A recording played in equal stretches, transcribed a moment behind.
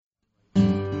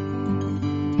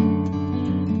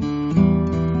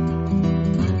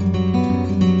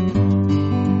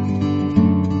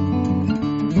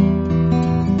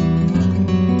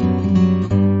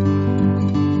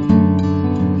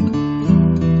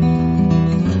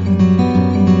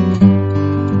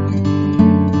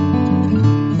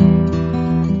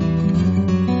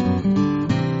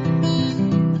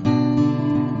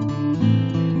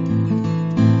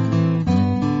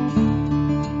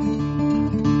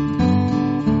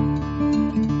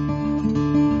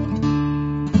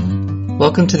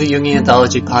Welcome to the Jungian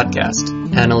Anthology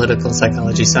Podcast, analytical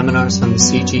psychology seminars from the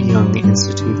C.G. Jung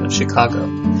Institute of Chicago.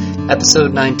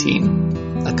 Episode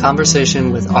 19, a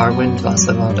conversation with Arvind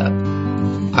Vasavada.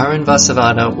 Arvind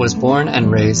Vasavada was born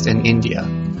and raised in India.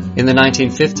 In the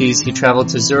 1950s, he traveled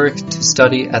to Zurich to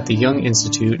study at the Jung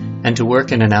Institute and to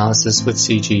work in analysis with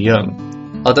C.G.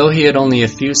 Jung. Although he had only a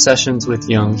few sessions with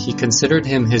Jung, he considered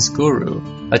him his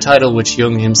guru, a title which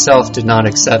Jung himself did not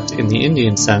accept in the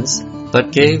Indian sense,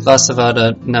 but gave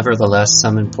Vasavada nevertheless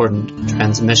some important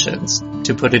transmissions,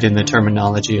 to put it in the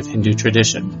terminology of Hindu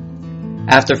tradition.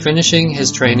 After finishing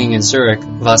his training in Zurich,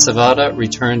 Vasavada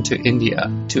returned to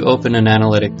India to open an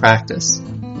analytic practice.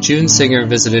 June Singer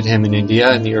visited him in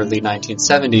India in the early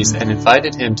 1970s and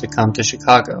invited him to come to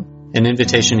Chicago, an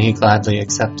invitation he gladly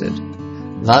accepted.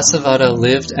 Vasavada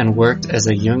lived and worked as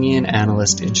a Jungian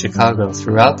analyst in Chicago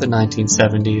throughout the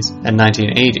 1970s and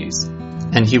 1980s,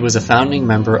 and he was a founding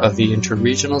member of the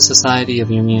Interregional Society of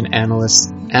Jungian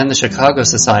Analysts and the Chicago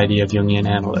Society of Jungian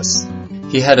Analysts.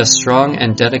 He had a strong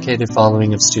and dedicated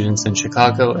following of students in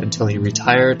Chicago until he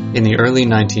retired in the early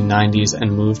 1990s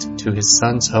and moved to his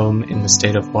son's home in the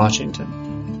state of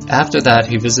Washington. After that,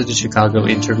 he visited Chicago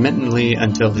intermittently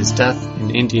until his death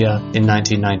in India in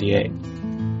 1998.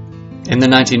 In the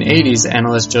 1980s,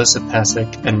 analyst Joseph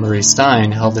Pasek and Marie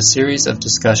Stein held a series of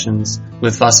discussions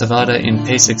with Vasavada in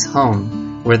Pasek's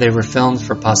home, where they were filmed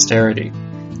for posterity.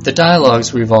 The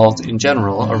dialogues revolved in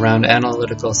general around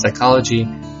analytical psychology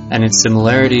and its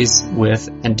similarities with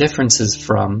and differences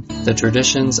from the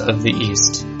traditions of the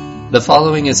East. The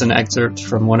following is an excerpt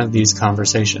from one of these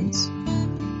conversations.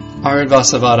 Arvind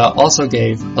Vasavada also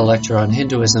gave a lecture on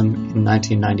Hinduism in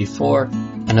 1994,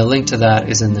 and a link to that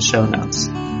is in the show notes.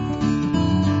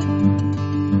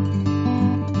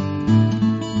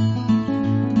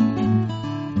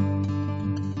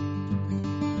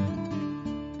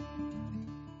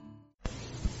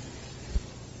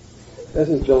 This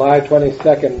is July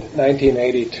 22nd,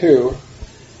 1982.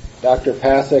 Dr.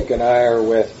 Pasek and I are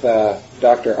with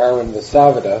Dr. Arvind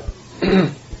Vasavada,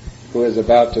 who is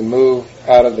about to move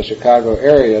out of the Chicago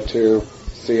area to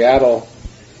Seattle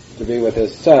to be with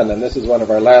his son. And this is one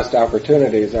of our last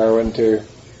opportunities, Arvind, to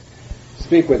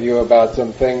speak with you about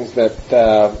some things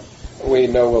that we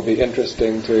know will be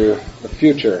interesting to the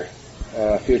future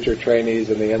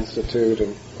trainees in the Institute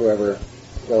and whoever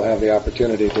will have the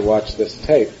opportunity to watch this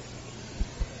tape.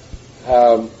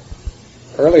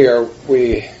 Earlier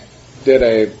we did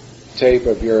a tape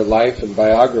of your life and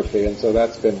biography, and so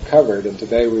that's been covered, and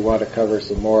today we want to cover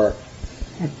some more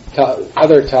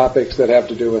other topics that have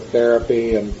to do with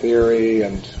therapy and theory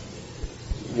and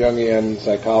Jungian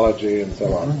psychology and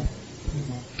so on.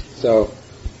 So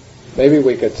maybe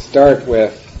we could start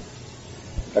with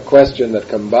a question that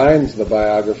combines the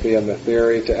biography and the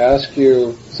theory to ask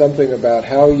you something about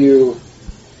how you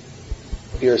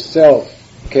yourself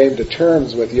came to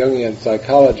terms with Jungian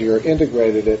psychology or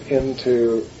integrated it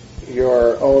into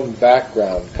your own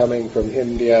background, coming from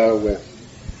India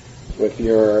with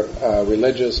your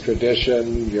religious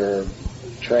tradition, your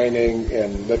training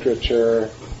in literature,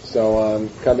 so on,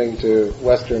 coming to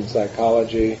Western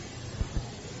psychology.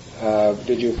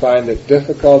 Did you find it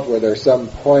difficult? Were there some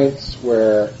points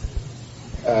where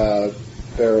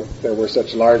there were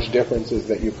such large differences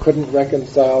that you couldn't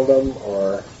reconcile them?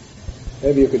 Or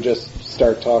maybe you could just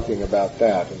start talking about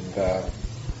that.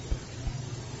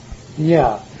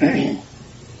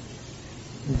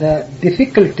 The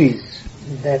difficulties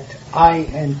that I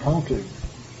encountered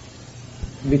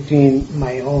between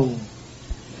my own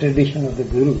tradition of the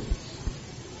Gurus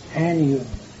and you,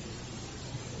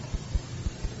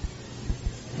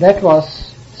 that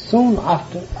was soon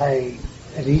after I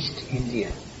reached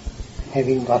India,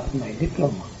 having got my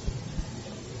diploma.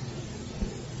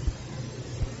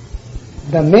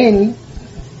 The main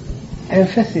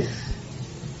emphasis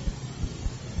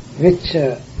which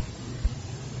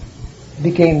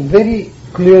became very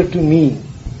clear to me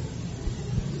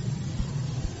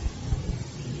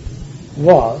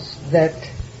was that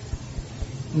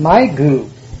my guru,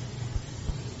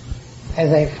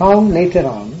 as I found later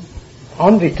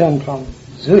on return from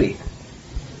Zurich,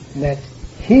 that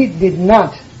he did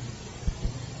not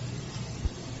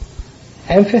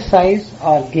emphasize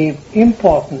or give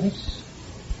importance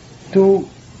to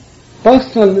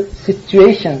personal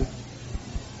situation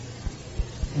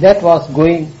that was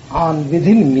going on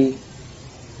within me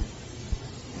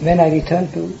when I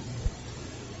returned to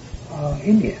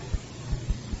India.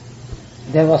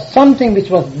 There was something which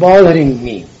was bothering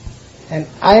me, and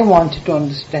I wanted to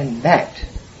understand that.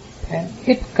 And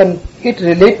it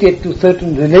related to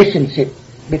certain relationship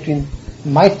between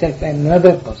myself and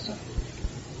another person.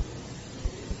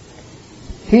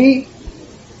 He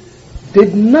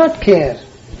did not care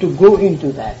to go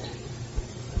into that.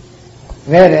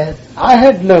 Whereas I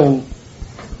had learned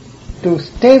to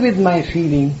stay with my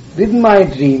feeling, with my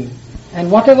dream,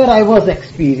 and whatever I was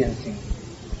experiencing,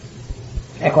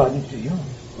 according to you.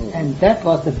 And that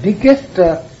was the biggest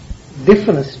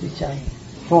difference which I,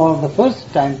 for the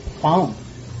first time, found.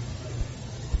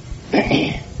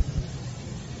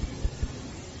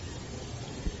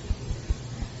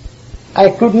 I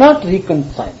could not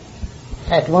reconcile.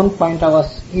 At one point I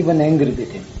was even angry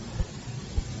with him.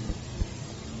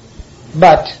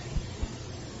 But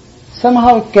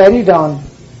somehow carried on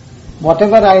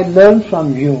whatever I learned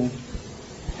from Jung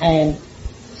and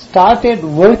started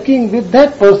working with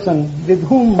that person with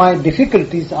whom my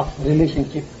difficulties of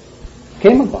relationship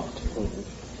came about.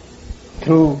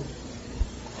 Through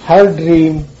her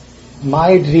dream,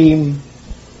 my dream,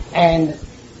 and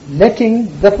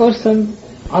letting the person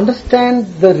understand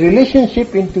the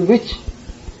relationship into which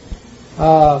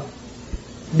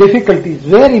difficulties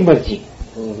were emerging.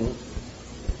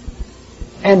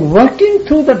 And working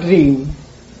through the dream,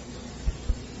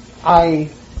 I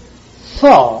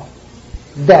saw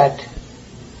that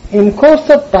in course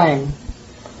of time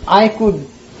I could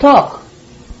talk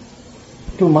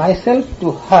to myself,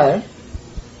 to her,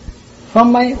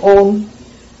 from my own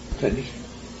tradition.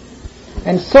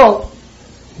 And so,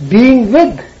 being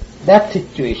with that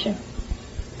situation,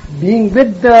 being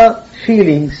with the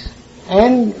feelings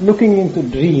and looking into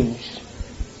dreams,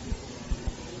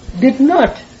 did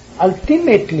not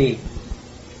ultimately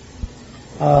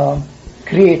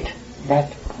create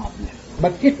that problem.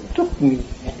 But it took me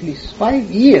at least 5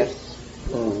 years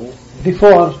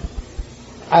before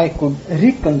I could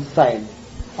reconcile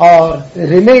or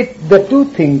relate the two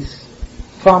things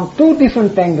from two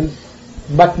different angles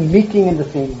but meeting in the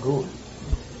same goal.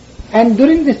 And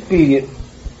during this period,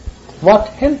 what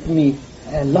helped me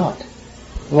a lot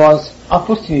was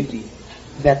opportunity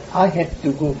that I had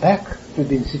to go back to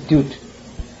the institute,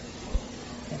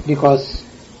 because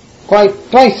quite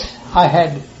twice I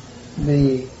had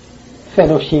the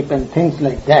fellowship and things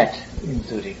like that in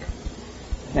Zurich.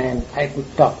 And I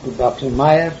could talk to Dr.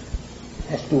 Meyer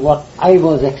as to what I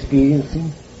was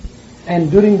experiencing.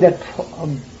 And during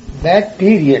that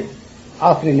period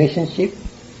of relationship,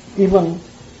 even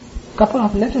a couple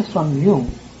of letters from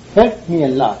Jung helped me a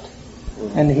lot.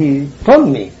 And he told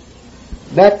me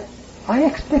that I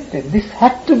expected this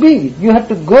had to be, you had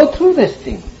to go through this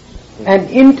thing and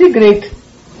integrate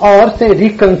or say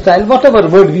reconcile, whatever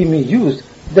word we may use,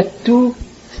 the two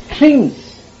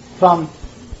streams from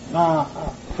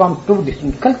two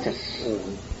different cultures.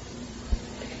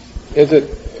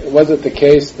 Was it the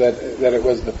case that it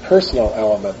was the personal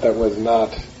element that was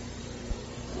not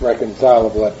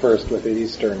reconcilable at first with the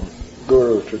Eastern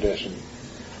Guru tradition?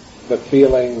 The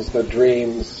feelings, the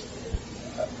dreams,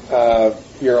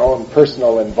 your own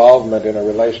personal involvement in a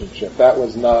relationship, that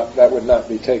would not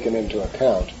be taken into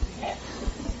account.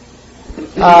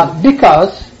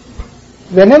 Because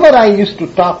whenever I used to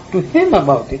talk to him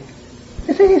about it,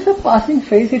 he said, it's a passing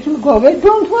phase, it will go away,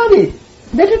 don't worry,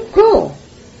 let it go.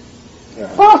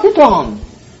 Pass it on.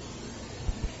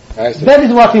 I see. That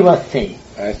is what he was saying.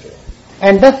 I see.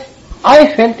 And thus I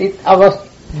felt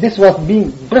this was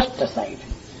being brushed aside.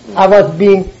 I was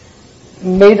being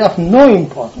made of no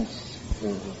importance.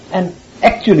 And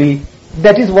actually,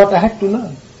 that is what I had to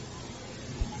learn.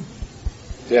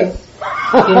 Yes.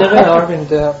 In a way,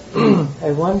 Arvind,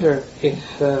 I wonder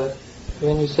if,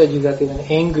 when you said you got even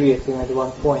angry at him at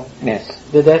one point, Yes.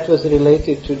 that was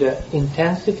related to the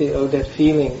intensity of that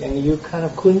feeling, and you kind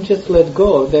of couldn't just let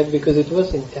go of that because it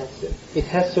was intensive. It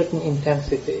has certain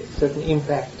intensity, certain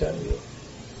impact on you.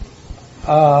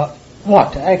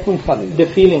 What? I couldn't follow you. The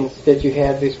feelings that you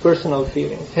had, these personal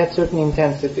feelings, had certain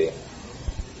intensity.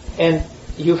 And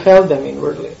you felt them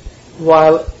inwardly.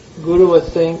 While Guru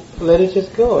was saying, let it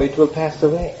just go, it will pass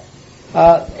away.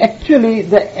 Actually,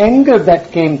 the anger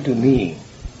that came to me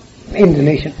in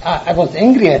relation, I was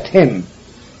angry at him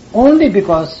only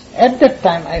because at that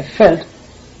time I felt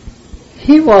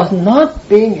he was not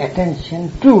paying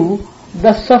attention to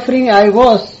the suffering I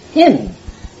was in.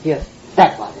 Yes.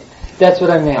 That was it. That's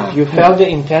what I meant. You felt the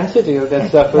intensity of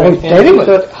that suffering. Oh, terrible. You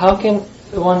thought, how can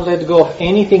one let go of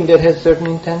anything that has certain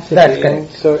intensity and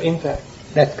so impact?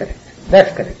 That's correct.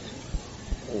 That's correct.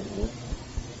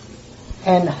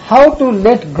 And how to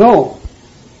let go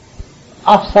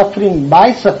of suffering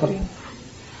by suffering,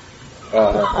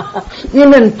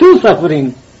 even to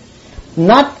suffering,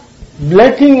 not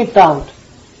blurting it out,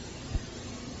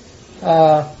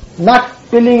 not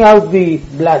spilling out the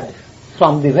blood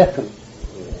from the vessel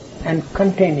and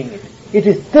containing it. It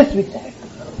is this which I have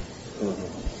to learn.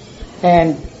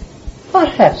 And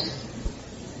perhaps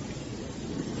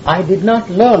I did not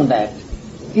learn that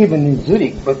even in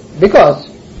Zurich, but because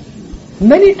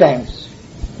many times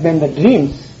when the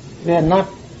dreams were not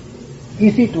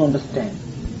easy to understand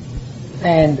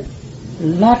and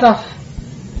lot of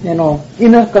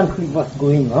inner conflict was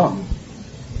going on,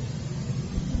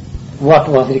 what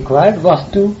was required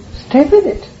was to stay with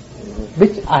it,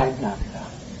 which I had not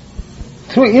done.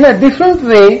 Through in a different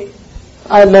way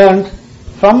I learned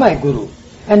from my guru,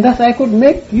 and thus I could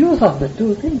make use of the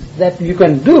two things that you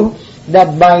can do,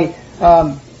 that by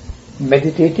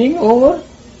meditating over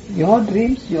your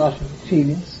dreams, your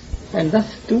feelings, and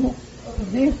thus two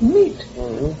ways meet.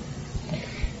 Mm-hmm.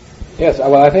 Yes,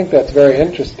 well, I think that's very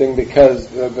interesting, because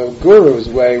the guru's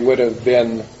way would have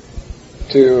been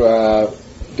to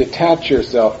detach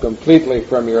yourself completely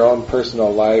from your own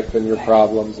personal life and your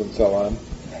problems and so on.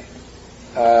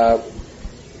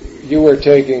 You were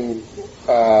taking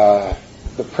the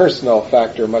personal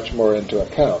factor much more into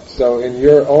account. So in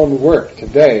your own work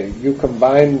today, you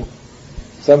combine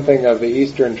something of the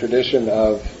Eastern tradition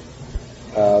of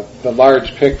the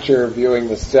large picture, viewing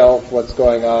the self, what's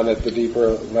going on at the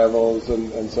deeper levels,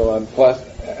 and so on, plus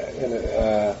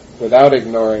without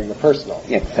ignoring the personal.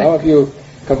 Exactly. How have you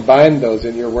combined those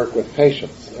in your work with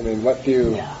patients? I mean, what do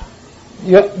you...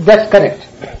 Yeah, that's correct.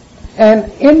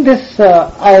 And in this,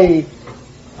 I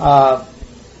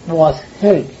was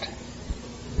helped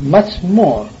much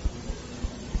more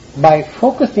by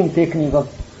focusing technique of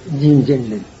Jean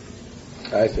Gendlin.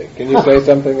 I see. Can you say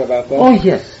something about that? Oh,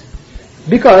 yes.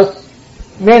 Because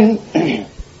when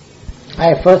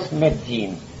I first met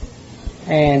Jean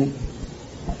and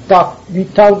we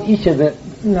talked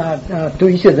to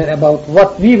each other about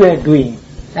what we were doing,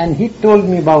 and he told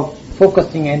me about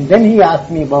focusing, and then he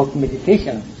asked me about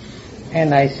meditation,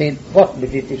 and I said what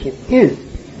meditation is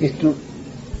to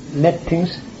let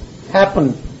things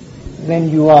happen when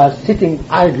you are sitting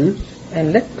idle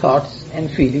and let thoughts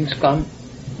and feelings come,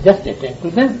 just attend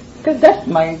to them, because that's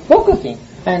my focusing.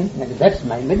 And that's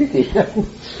my meditation.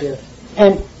 Yes.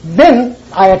 And then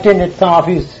I attended some of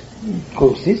his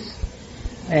courses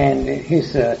and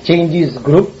his changes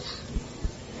groups,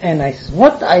 and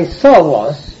what I saw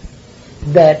was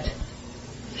that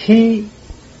he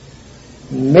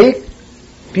made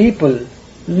people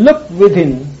look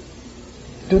within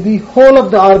to the whole of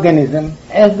the organism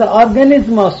as the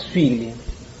organism was feeling,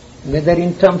 whether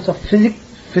in terms of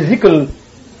physical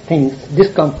things,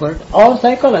 discomfort, or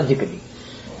psychologically.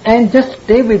 And just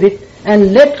stay with it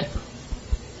and let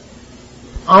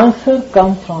answer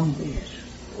come from there.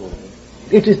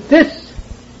 It is this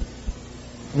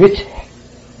which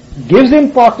gives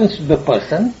importance to the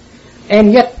person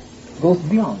and yet goes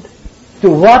beyond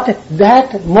to what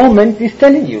that moment is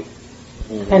telling you.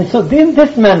 Mm-hmm. And so in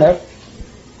this manner,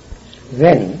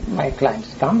 when my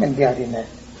clients come and they are in a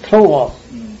throe of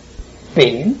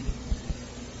pain,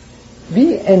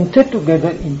 we enter together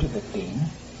into the pain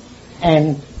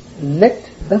and let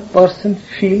the person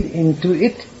feel into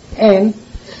it and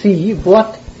see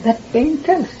what that pain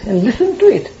tells and listen to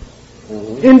it.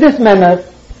 Mm-hmm. In this manner,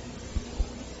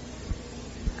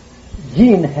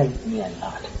 Jean helped me a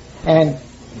lot. And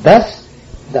thus,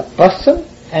 the person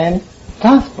and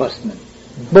transpersonal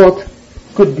both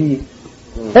could be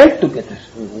held together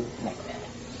like that.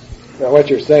 Now what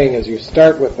you're saying is you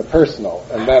start with the personal,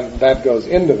 and then that goes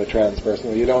into the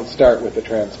transpersonal. You don't start with the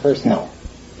transpersonal. No.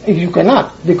 You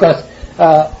cannot, because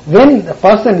when the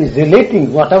person is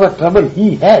relating whatever trouble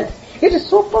he has, it is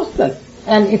so personal,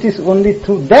 and it is only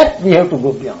through that we have to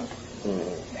go beyond.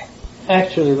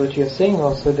 Actually, what you're saying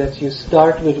also, that you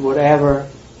start with whatever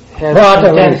has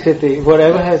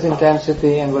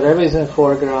intensity, and whatever is in the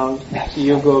foreground,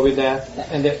 you go with that,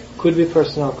 and it could be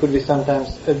personal, could be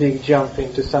sometimes a big jump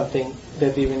into something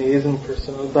that even isn't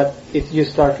personal, but you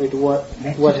start with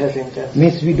what has intensity.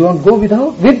 Means we don't go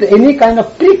with any kind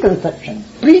of preconception,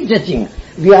 prejudging.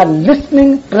 We are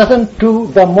listening, present to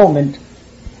the moment.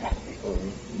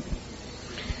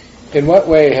 In what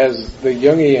way has the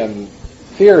Jungian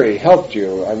theory helped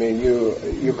you? I mean,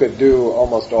 you could do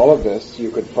almost all of this. You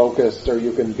could focus, or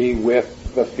you can be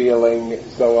with the feeling,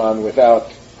 and so on,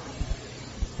 without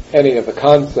any of the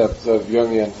concepts of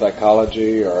Jungian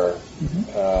psychology or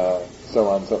so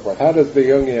on and so forth. How does the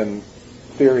Jungian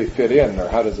theory fit in, or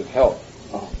how does it help?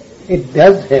 It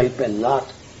does help a lot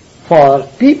for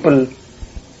people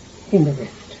in the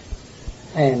West.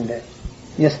 And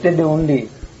yesterday only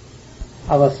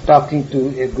I was talking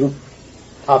to a group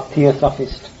of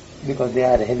Theosophists because they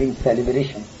are having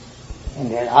celebration,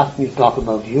 and they had asked me to talk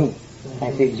about Jung.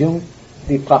 I said, Jung,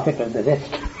 the prophet of the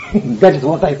West. That is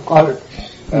what I call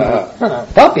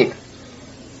topic.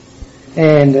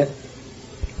 And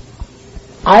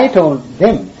I told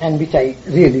them, and which I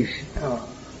really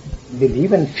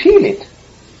believe and feel it,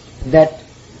 that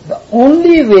the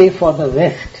only way for the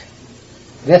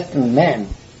Western man,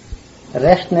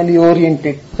 rationally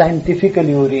oriented,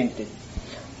 scientifically oriented,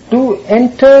 to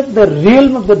enter the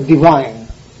realm of the divine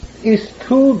is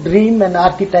through dream and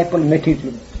archetypal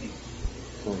material,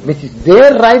 which is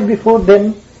there right before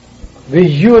them,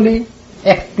 visually,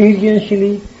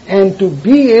 experientially, and to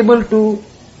be able to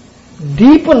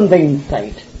deepen the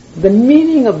insight. The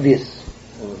meaning of this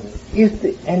is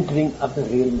the entering of the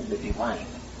realm of the divine.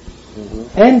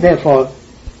 And therefore,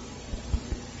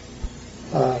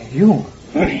 Jung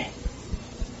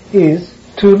is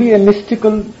truly a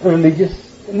mystical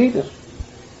religious leader.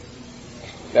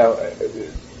 Now,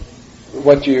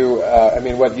 what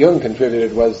Jung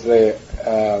contributed was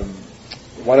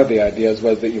one of the ideas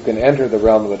was that you can enter the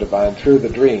realm of the divine through the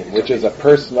dream, which is a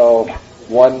personal,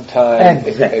 one-time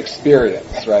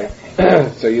experience, right?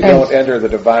 So you don't enter the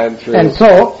divine through... And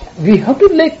so, we have to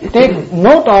take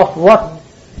note of what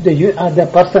the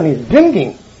person is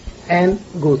bringing and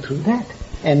go through that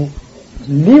and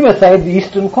leave aside the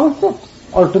Eastern concepts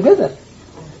altogether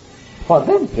for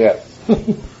them. Yes.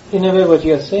 In a way, what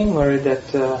you're saying, Murray, that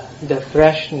the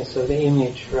freshness of the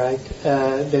image, right,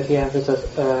 that he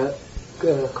emphasizes,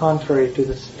 contrary to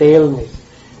the staleness,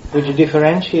 which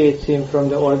differentiates him from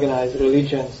the organized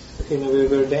religions, in a way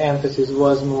where the emphasis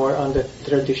was more on the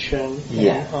tradition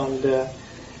and on the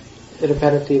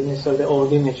repetitiveness of the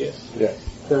old images. Yes.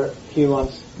 Where he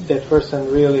wants that person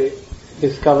really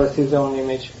discovers his own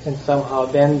image and somehow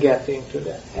then get into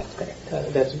that. That's correct.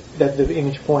 That the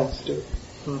image points to.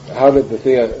 How did the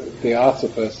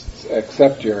Theosophists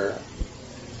accept your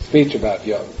speech about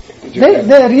Jung?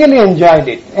 They really enjoyed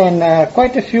it, and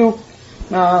quite a few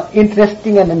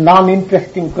interesting and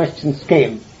non-interesting questions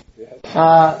came. Yes.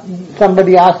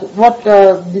 Somebody asked, what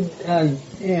did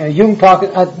Jung talk?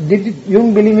 Did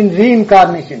Jung believe in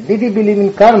reincarnation? Did he believe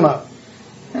in karma?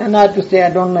 And I have to say, I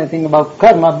don't know anything about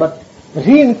karma, but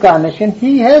reincarnation,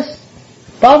 he has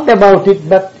talked about it,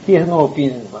 but he has no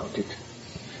opinion about it.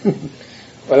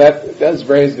 Well, that does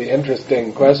raise the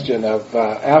interesting question of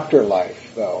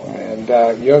afterlife, though. And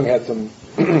Jung had some,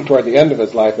 toward the end of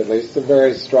his life at least, some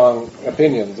very strong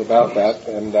opinions about that.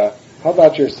 And how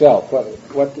about yourself?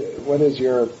 What is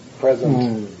your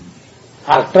present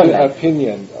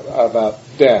opinion about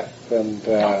death? And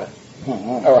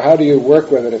or how do you work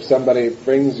with it if somebody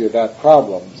brings you that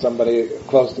problem? Somebody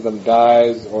close to them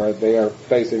dies, or they are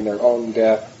facing their own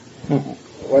death.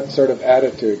 What sort of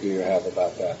attitude do you have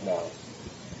about that now?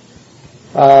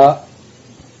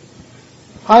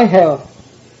 I have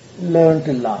learned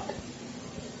a lot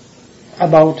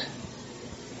about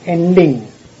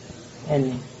ending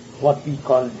and what we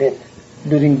call death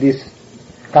during this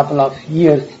couple of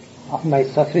years of my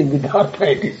suffering with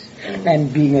arthritis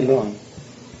and being alone.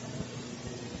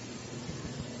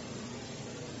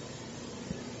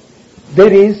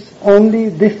 There is only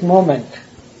this moment.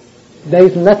 There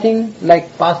is nothing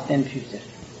like past and future.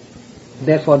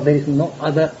 Therefore, there is no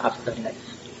other afterlife.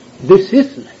 This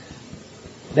is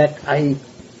life that I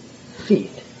see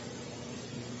it.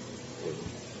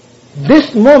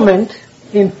 This moment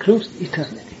includes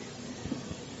eternity.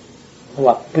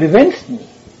 What prevents me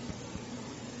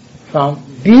from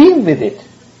being with it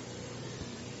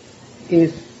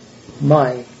is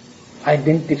my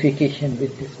identification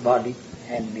with this body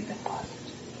and with the past.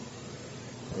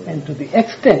 And to the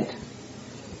extent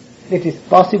it is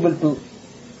possible to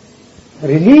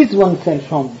release oneself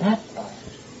from that past,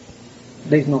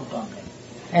 there is no problem.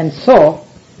 And so,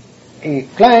 a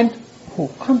client who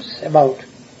comes about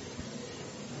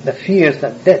the fears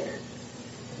of death,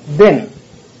 then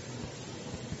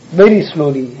very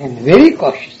slowly and very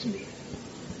cautiously,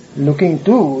 looking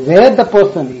to where the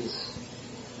person is,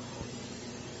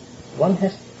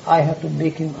 I have to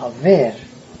make him aware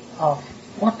of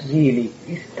what really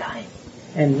is dying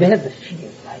and where the fear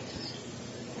lies.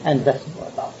 And that's more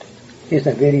about it. It's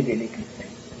a very delicate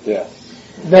thing. Yes.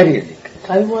 Very delicate.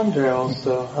 I wonder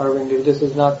also, Arvind, if this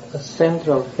is not a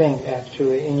central thing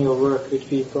actually in your work with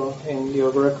people, in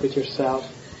your work with yourself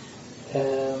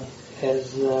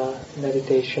as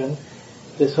meditation,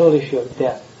 this whole issue of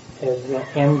death as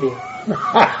ending.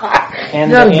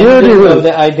 And the ending of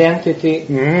the identity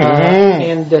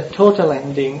and the total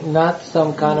ending, not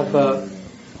some kind of a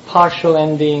partial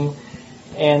ending,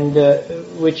 and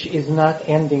which is not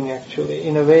ending actually.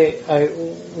 In a way, I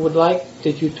would like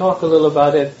that you talk a little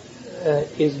about it.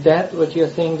 Is that what you're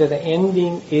saying, that the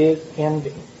ending is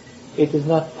ending? It is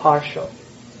not partial.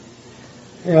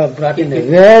 You have brought in a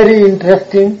very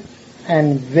interesting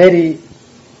and very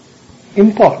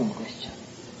important question.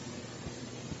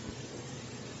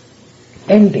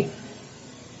 ending.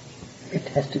 It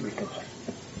has to be total.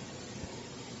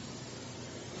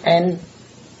 And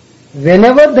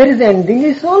whenever there is ending,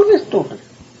 it's always total.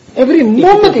 Every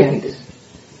moment it is.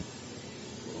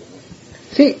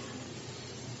 See,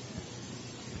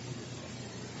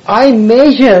 I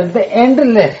measure the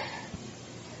endless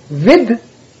with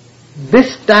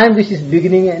this time which is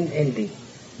beginning and ending.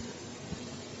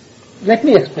 Let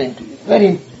me explain to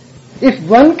you. If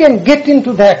one can get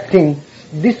into that thing,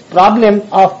 this problem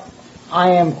of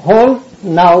I am whole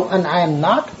now and I am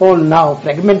not whole now,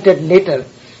 fragmented later,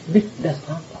 this does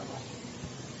not bother.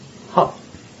 How?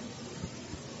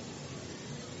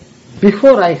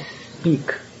 Before I speak,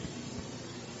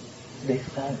 there is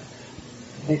silence,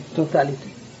 there is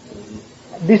totality.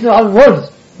 These are all words,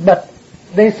 but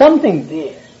there is something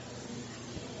there.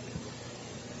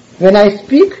 When I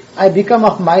speak, I become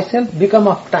of myself, become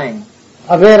of time,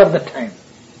 aware of the time.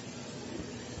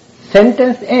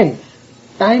 Sentence ends,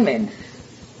 time ends.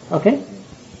 Okay?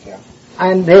 Yeah.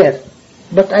 I am there,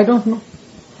 but I don't know.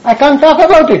 I can't talk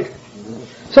about it.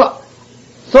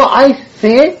 So I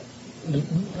say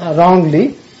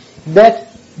wrongly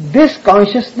that this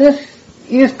consciousness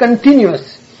is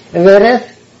continuous,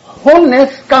 whereas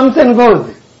wholeness comes and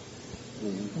goes.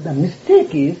 The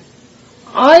mistake is,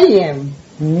 I am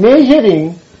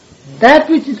measuring that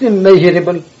which is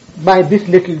immeasurable by this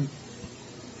little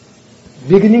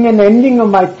beginning and ending of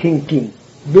my thinking,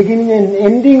 beginning and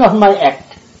ending of my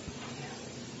act.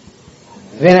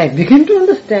 When I begin to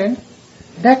understand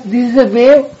that this is a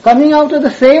wave coming out of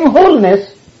the same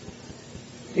wholeness,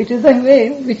 it is a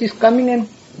wave which is coming and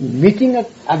meeting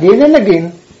again and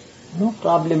again, no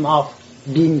problem of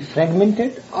being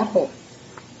fragmented or whole.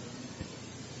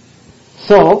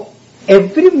 So,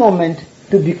 every moment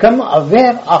to become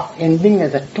aware of ending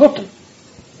as a total,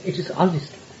 it is always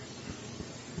total.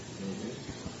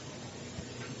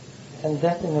 And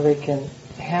that in a way can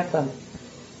happen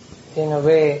in a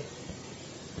way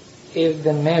if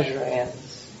the measure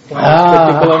ends in a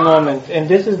particular moment. And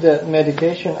this is the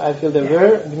meditation, I feel the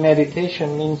word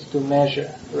meditation means to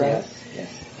measure, right? Yes.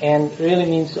 And really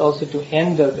means also to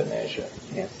end of the measure.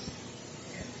 Yes.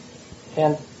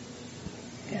 And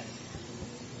Yes.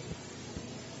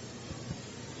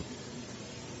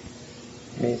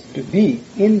 Means to be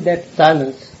in that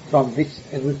silence from which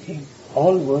everything,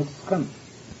 all words come.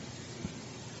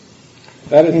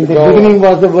 That is In the the goal. beginning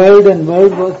was the Word and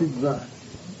Word was with God.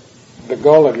 The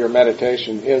goal of your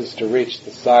meditation is to reach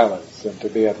the silence and to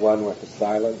be at one with the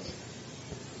silence.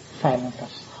 Silence of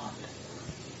thought.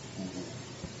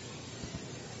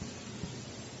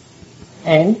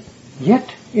 And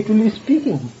yet it will be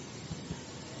speaking.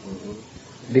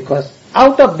 Because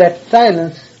out of that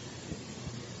silence,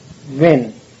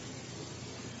 when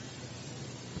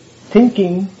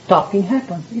thinking, talking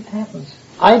happens, it happens.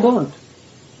 I don't.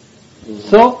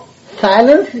 So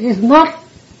silence is not,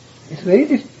 it's very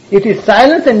different. It is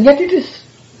silence and yet it is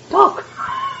talk.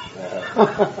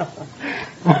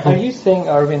 are you saying,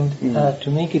 Arvind, to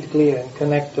make it clear and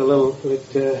connect a little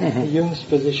with Jung's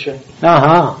position,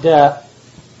 the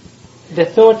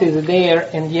thought is there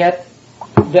and yet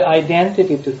the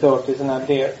identity to thought is not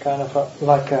there, kind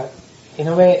of in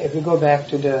a way, if we go back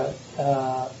to the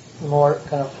more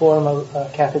kind of formal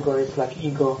categories like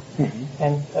ego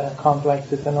and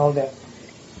complexes and all that.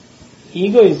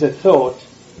 Ego is a thought,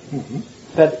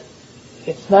 but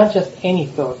it's not just any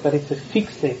thought, but it's a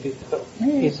fixated thought.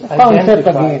 It's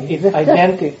identified.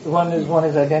 It's one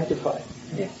is identified.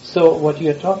 Yes. So what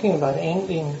you're talking about,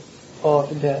 ending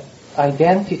of the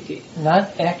identity,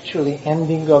 not actually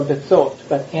ending of the thought,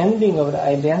 but ending of the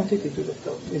identity to the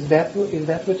thought. Is that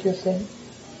what you're saying?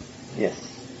 Yes.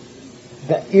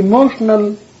 The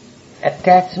emotional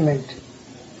attachment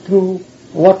to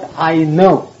what I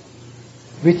know,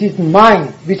 which is mine,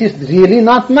 which is really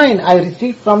not mine. I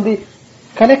received from the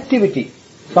collectivity,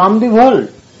 from the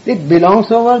world. It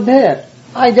belongs over there.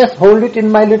 I just hold it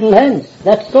in my little hands.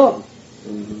 That's all.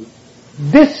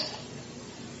 This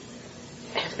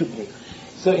has to be.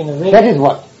 So in a way, That is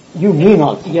what you mean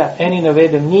also. yeah, and in a way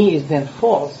the me is then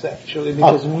false actually,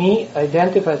 because me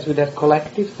identifies with that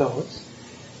collective thoughts.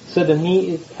 So the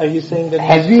me is, are you saying that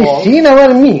Have me is we false? seen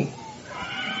our me?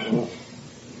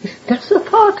 That's a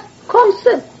thought,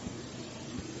 concept.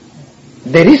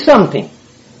 There is something.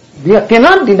 We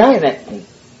cannot deny that thing,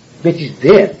 which is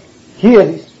there. Here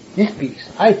is, he speaks,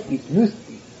 I speak, you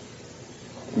speak.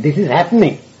 This is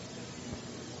happening.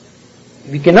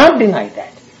 We cannot deny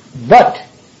that. But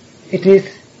it is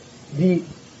the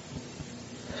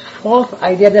false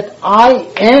idea that I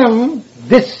am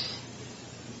this,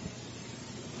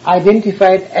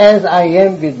 identified as I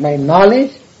am with my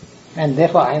knowledge, and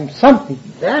therefore I am something.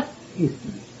 That is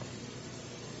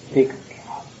taken care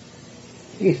of.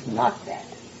 It's not that.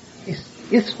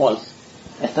 It's false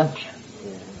assumption.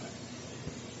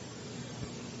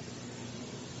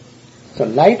 So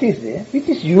light is there, which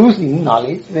is using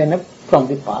knowledge from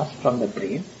the past, from the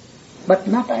brain, but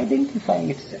not identifying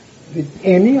itself with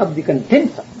any of the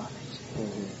contents of knowledge.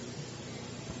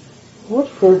 What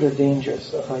further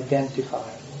dangers of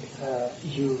identifying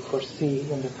you foresee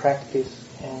in the practice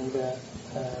and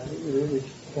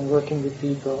in working with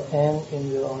people and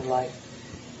in your own life?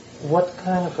 What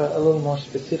kind of a little more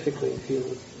specifically, if you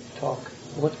would talk,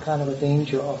 what kind of a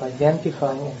danger of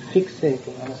identifying and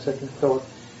fixating on a certain thought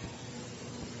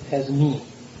as me?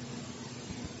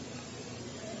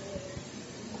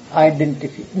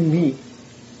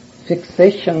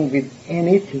 Fixation with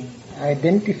anything,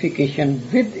 identification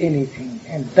with anything,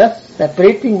 and thus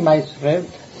separating myself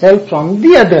from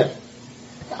the other.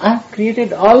 I have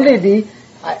created already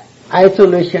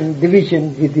isolation,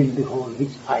 division within the whole,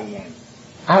 which I am.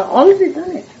 I have already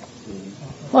done it.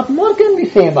 What more can we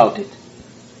say about it?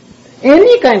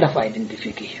 Any kind of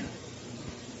identification.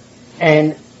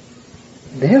 And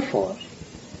therefore,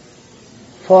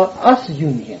 for us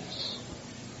Jungians,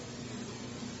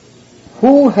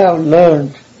 who have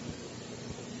learned,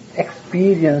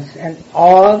 experienced, and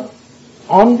are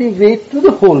on the way to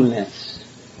the wholeness,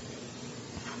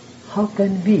 how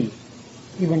can we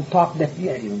even talk that we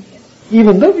are Jungians,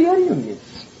 even though we are Jungians?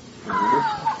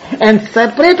 And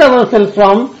separate ourselves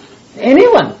from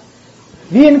anyone.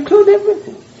 We include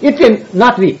everything. It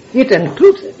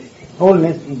includes everything.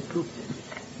 Wholeness includes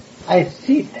everything. I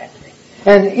see it that way.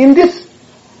 And in this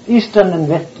Eastern and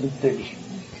Western tradition,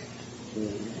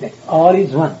 that all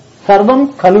is one.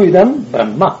 Sarvam khalu idam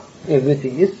Brahma.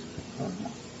 Everything is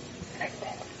Brahma. Like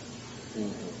that.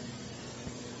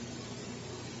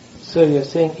 So you're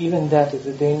saying even that is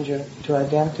a danger to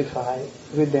identify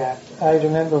with that. I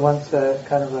remember once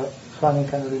kind of a funny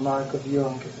kind of remark of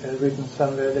Jung written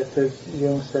somewhere that says,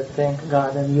 Jung said, "Thank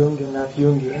God I'm Jungian, not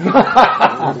Jungian."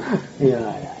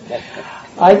 Yeah, that's correct.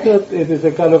 I thought it is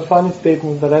a kind of funny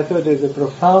statement, but I thought it is a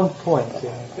profound point.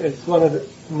 It's one of the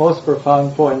most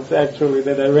profound points, actually,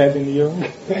 that I read in Jung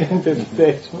in this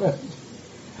statement.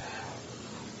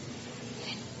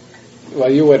 Well,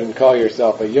 you wouldn't call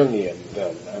yourself a Jungian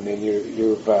then. I mean,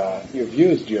 you've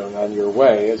used Jung on your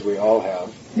way, as we all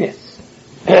have. Yes.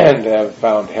 And have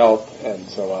found help and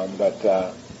so on, but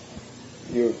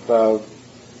you've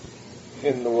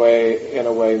in a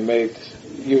way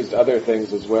used other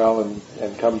things as well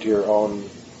and come to your own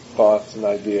thoughts and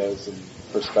ideas and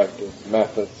perspectives,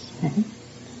 methods. Mm-hmm.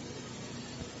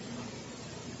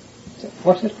 So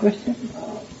what's the question?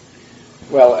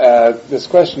 Well, this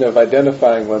question of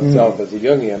identifying oneself as a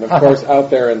Jungian, of course,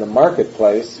 out there in the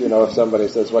marketplace, if somebody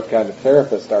says, "What kind of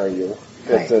therapist are you?"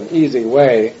 It's an easy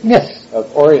way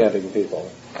of orienting people.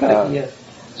 Yes.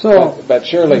 So, but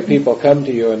surely people come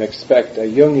to you and expect a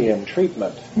Jungian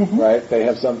treatment, right? They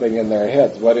have something in their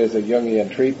heads. What is a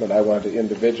Jungian treatment? I want to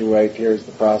individuate. Here's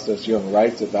the process Jung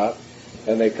writes about.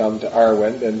 And they come to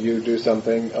Arvind and you do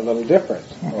something a little different.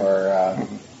 Or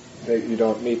you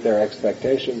don't meet their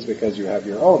expectations because you have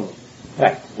your own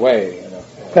way.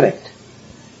 Correct.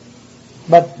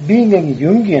 But being a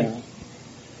Jungian,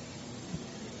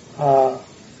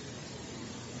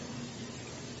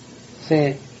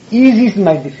 eases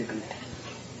my difficulty.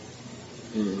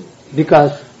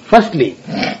 Because, firstly,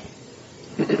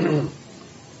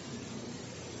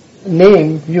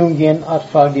 name Jungian or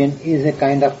Freudian is a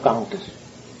kind of counter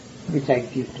which I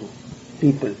give to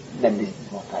people that this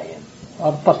is what I am,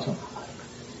 or person.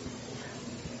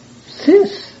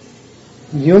 Since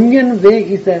Jungian way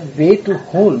is a way to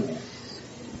wholeness,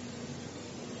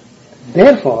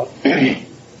 therefore,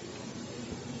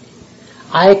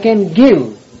 I can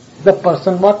give the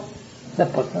person what the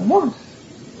person wants.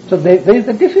 So there is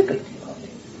a difficulty about it.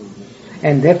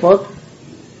 And therefore,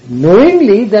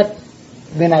 knowingly that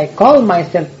when I call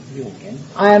myself Jungian,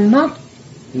 I am not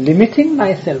limiting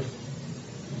myself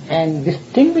and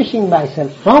distinguishing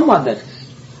myself from others,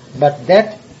 but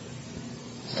that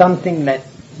something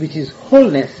which is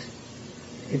wholeness,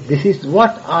 this is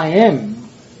what I am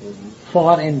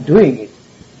for and doing it.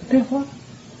 Therefore,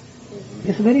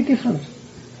 it's very different.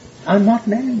 I'm not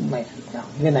narrowing myself down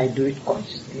when I do it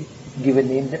consciously, give a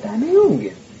name that I'm a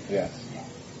Jungian. Yes.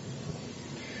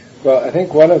 Well, I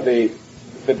think one of the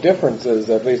differences,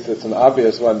 at least it's an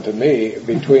obvious one to me,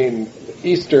 between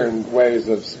Eastern ways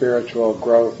of spiritual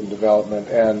growth and development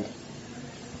and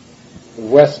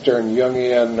Western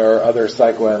Jungian or other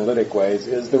psychoanalytic ways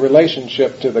is the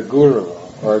relationship to the guru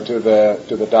or to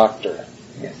the doctor.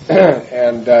 Yes.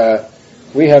 And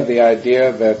we have the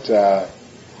idea that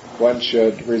one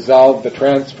should resolve the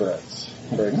transference,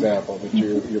 for example, that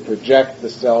you project the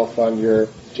self on your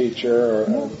teacher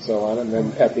and so on, and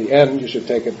then at the end you should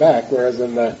take it back, whereas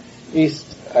in the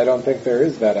East, I don't think there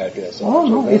is that idea so much.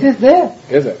 No, it is there.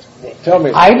 Is it? Tell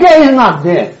me. Idea is not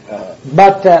there.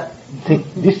 But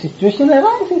this situation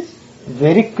arises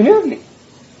very clearly.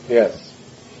 Yes.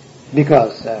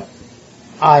 Because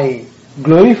I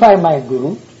glorify my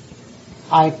Guru,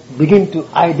 I begin to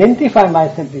identify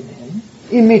myself with him,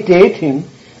 imitate him,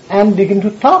 and begin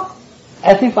to talk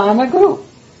as if I am a Guru.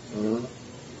 Mm-hmm.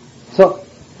 So,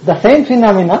 the same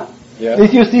phenomena, Yes.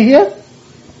 which you see here.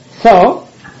 So,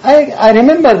 I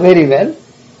remember very well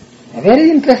a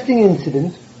very interesting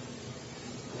incident.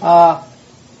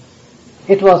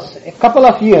 It was a couple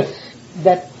of years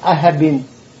that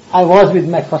I was with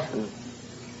my first Guru.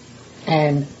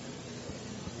 And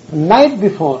night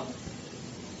before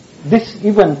this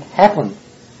event happened,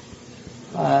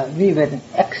 we were in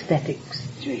ecstatic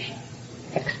situation,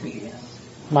 experience.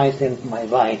 Myself, my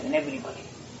wife, and everybody.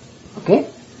 Okay?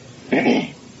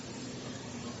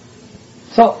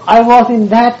 So I was in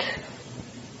that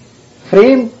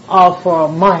frame of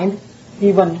mind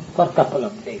even for a couple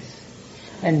of days.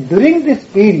 And during this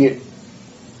period,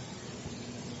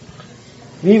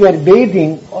 we were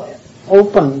bathing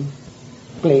open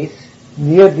place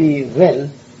near the well,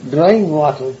 drawing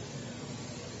water,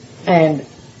 and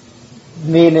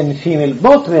male and female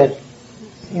both were,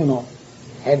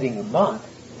 having a bath,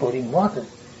 pouring water.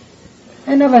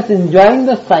 And I was enjoying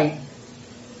the sight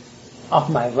of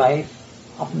my wife,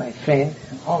 of my friend,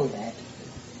 and all that.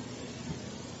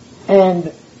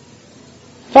 And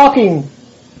talking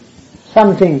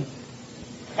something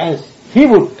as he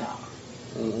would talk.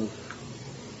 Mm-hmm.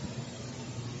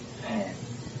 And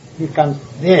he comes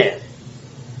there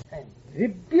and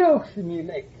rebukes me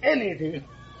like anything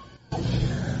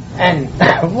and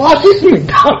washes me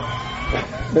down.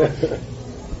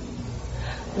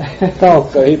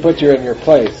 So he put you in your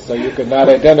place so you could not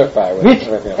identify with Which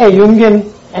him. a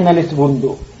Jungian analyst wouldn't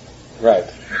do. Right.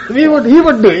 He would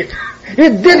do it. He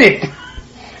did it.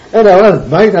 And I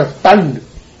was stunned.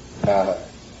 I was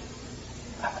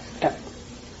stunned.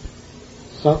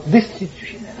 So this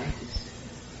situation arises.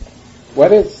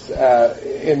 What is,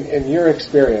 in your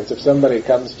experience, if somebody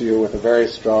comes to you with a very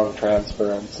strong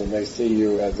transference and they see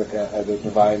you as a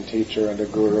divine teacher and a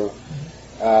guru,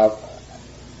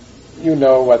 you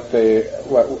know what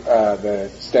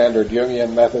the standard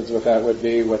Jungian methods with that would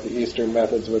be, what the Eastern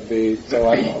methods would be. So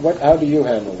how do you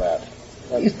handle that?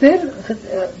 Is there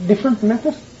different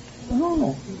methods?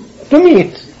 No. To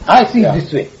me, I see it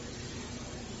this way.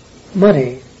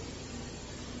 Murray,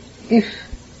 if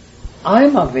I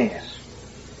am aware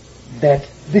that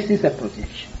this is a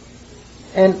projection,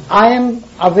 and I am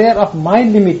aware of my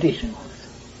limitations,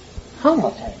 how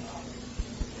much I know,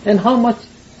 and how much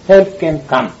help can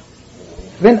come.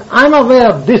 When I am aware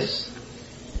of this,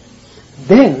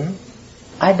 then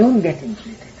I don't get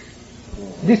inflated.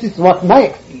 This is what my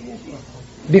experience is.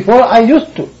 Before I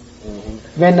used to.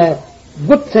 When a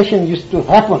good session used to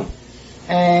happen,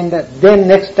 and then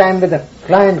next time when the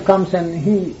client comes and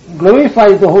he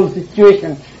glorifies the whole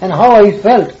situation and how I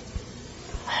felt,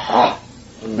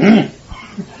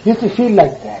 used to feel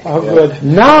like that. Oh, good.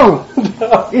 Now,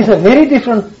 it's a very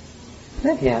different,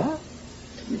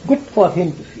 good for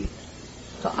him to feel.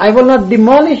 So I will not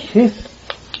demolish his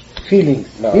feelings,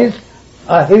 his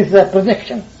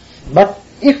projection. But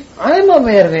if I am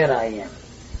aware where I am,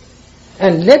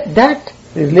 and let that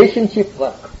relationship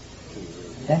work,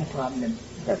 then problem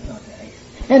does not arise.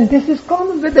 And this is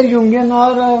common whether Jungian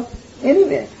or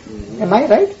anywhere. Am I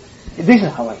right? This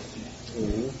is how I see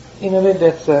it. In a way,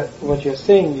 that's what you're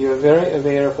saying. You're very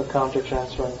aware of a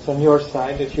countertransference on your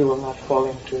side, that you will not fall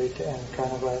into it and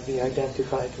kind of be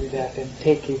identified with that and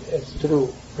take it as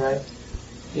true, right?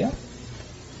 Yeah.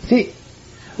 See,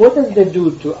 what does that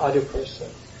do to other person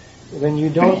when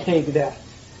you don't take that?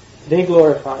 They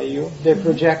glorify you. They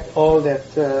project all that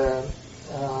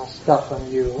stuff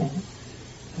on you.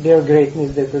 Their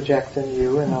greatness they project on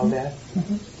you and all that.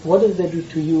 What does that do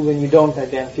to you when you don't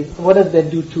identify? What does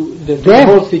that do to the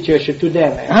whole situation, to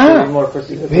them actually, more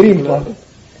very important.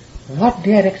 What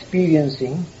they are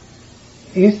experiencing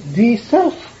is the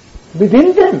self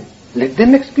within them. Let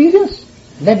them experience.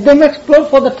 Let them explore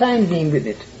for the time being with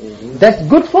it. That's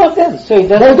good for them. So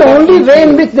that's the only way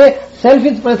in which the self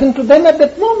is present to them at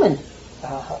that moment.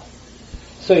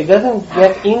 So it doesn't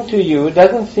get into you,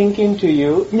 doesn't sink into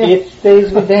you, it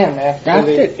stays with them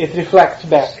actually. That's it. It reflects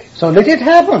back. So let it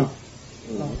happen.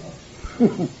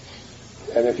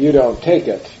 And if you don't take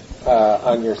it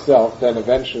on yourself, then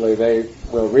eventually they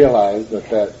will realize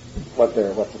that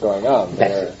what's going on.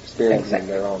 They're experiencing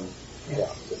their own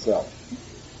self.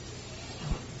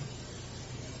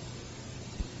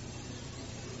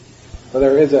 Well,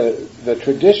 the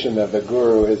tradition of the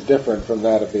guru is different from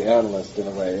that of the analyst in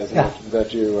a way, isn't it?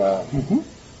 That you,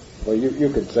 well, you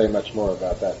could say much more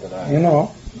about that than I. You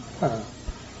know,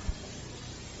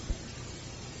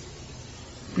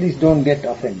 please don't get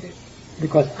offended,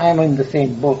 because I am in the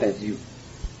same boat as you.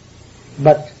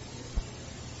 But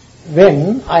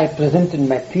when I presented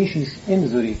my thesis in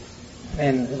Zurich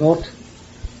and wrote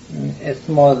a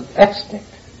small abstract,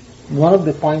 one of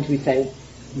the points which I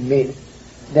made,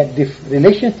 that the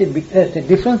relationship, the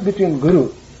difference between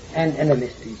guru and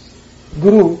analyst is,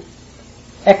 guru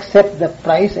accepts the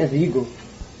price as ego,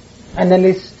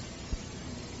 analyst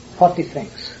 40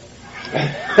 francs.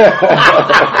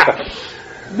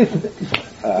 This is the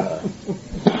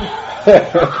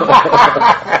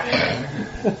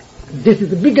this is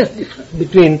the biggest difference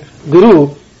between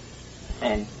guru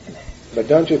and analyst. But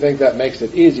don't you think that makes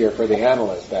it easier for the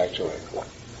analyst, actually?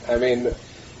 I mean,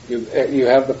 you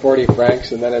have the 40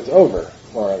 francs and then it's over,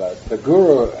 more or less. The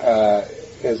guru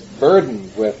is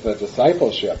burdened with the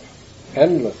discipleship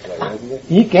endlessly, isn't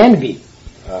he? He can be.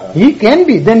 He can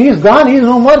be. Then he is gone. He is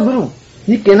no more guru.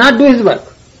 He cannot do his work.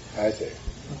 I see.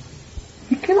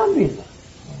 He cannot do his work.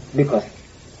 Because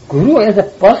guru as a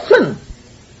person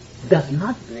does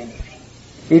not do anything.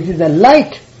 It is a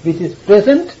light which is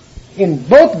present in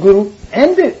both guru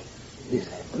and the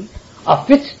disciple, of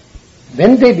which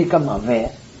when they become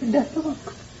aware, it does the work.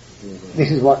 Mm-hmm.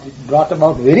 This is what is brought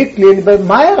about very clearly by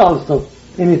Meyer also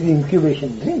in his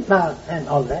incubation drink and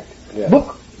all that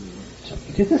book. Mm-hmm. So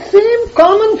it is the same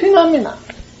common phenomena,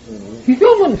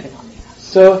 human phenomena.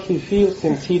 So he feels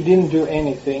since he didn't do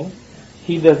anything,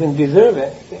 he doesn't deserve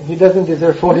anything. He doesn't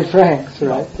deserve 40 francs,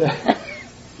 right?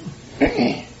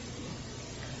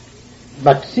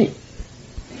 But see,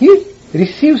 he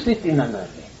receives it in another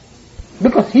way.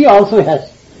 Because he also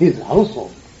has his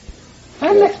household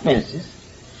and expenses.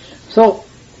 So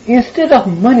instead of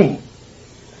money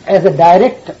as a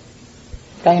direct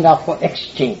kind of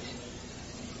exchange,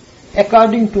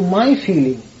 according to my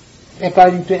feeling,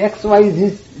 according to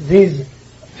XYZ's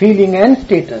feeling and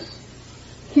status,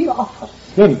 he offers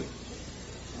him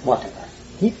whatever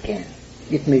he can.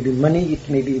 It may be money, it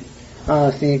may be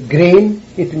say grain,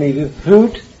 it may be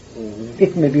fruit,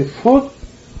 it may be food.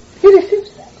 He receives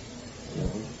that.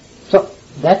 So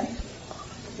that is.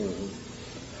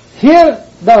 Here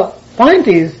the point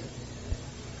is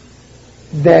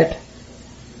that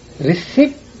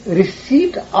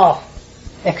receipt of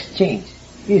exchange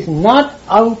is not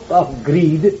out of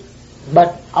greed,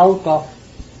 but out of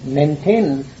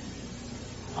maintenance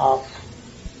of,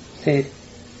 say,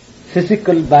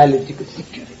 physical, biological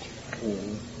security.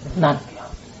 Not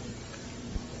beyond.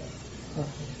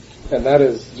 And that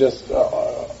is just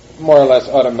more or less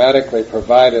automatically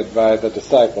provided by the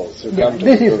disciples who come to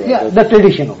the Guru. This is the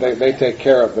tradition of it. They take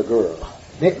care of the Guru.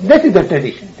 That is the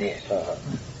tradition there.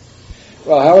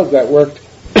 Well, how has that worked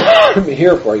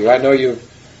here for you? I know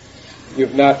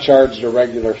you've not charged a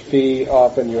regular fee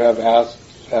often. You have asked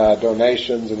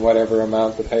donations and whatever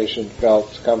amount the patient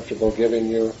felt comfortable giving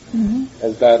you.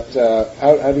 Is that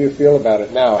how do you feel about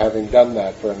it now, having done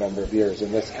that for a number of years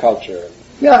in this culture?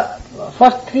 Yeah,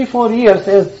 first 3-4 years,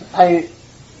 as I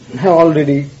have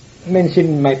already mentioned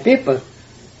in my paper,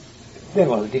 there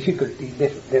was difficulty,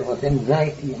 there was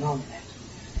anxiety and all that.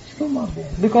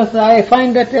 Because I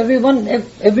find that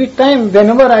every time,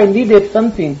 whenever I needed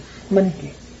something, money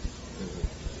came.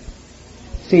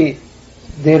 See,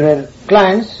 there were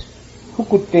clients who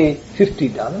could pay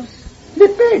 $50. They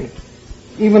paid.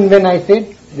 Even when I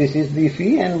said, this is the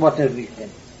fee and whatever we can.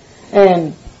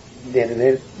 And there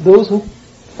were those who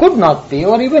could not pay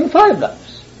or even $5.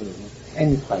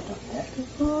 And in spite of that,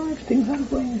 things are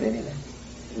going very well.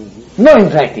 No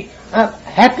anxiety. I'm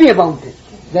happy about this,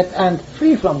 that I'm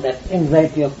free from that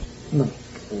anxiety of money.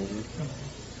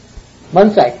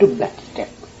 Once I took that step.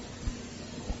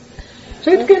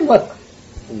 So it can work.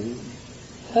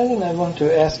 Arvind, I want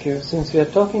to ask you, since we are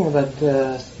talking about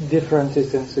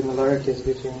differences and similarities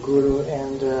between guru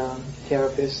and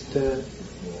therapist,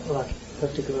 like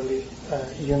particularly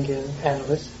Jungian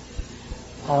analyst,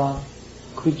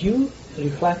 could you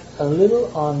reflect a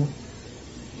little on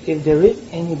if there is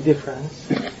any difference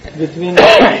between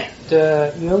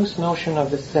the Jung's notion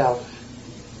of the self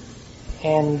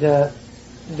and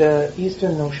the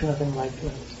Eastern notion of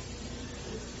enlightenment?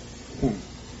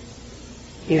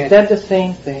 Is that the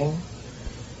same thing,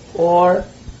 or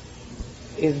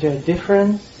is there a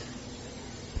difference?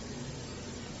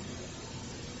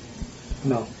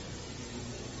 No.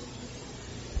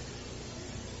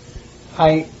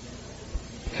 I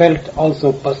felt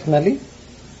also personally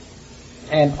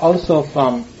and also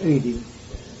from reading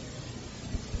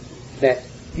that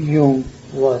Jung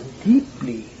was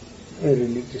deeply a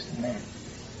religious man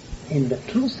in the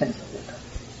true sense of the term.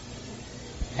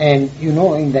 And you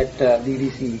know, in that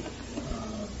BBC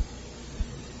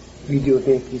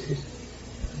videotape, he says,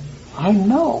 I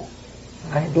know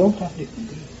I don't have to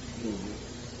believe.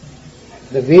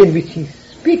 The way in which he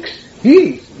speaks,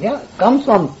 he comes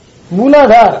from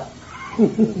Mooladhara.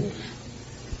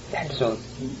 And so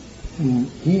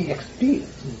he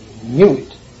experienced, knew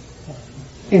it.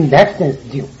 In that sense,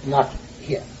 due, not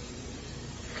here.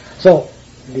 So,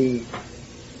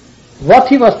 what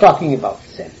he was talking about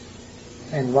self,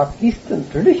 and what Eastern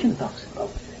tradition talks about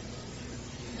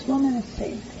self, it's one and the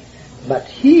same thing. But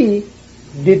he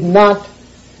did not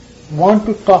want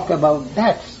to talk about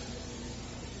that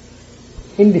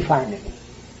indefinably,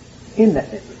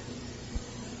 indefinitely,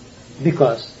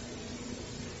 because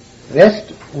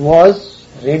West was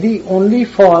ready only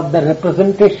for the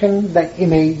representation, the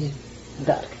image,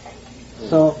 the archetype.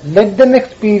 So let them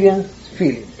experience,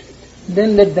 feel it,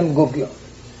 then let them go beyond.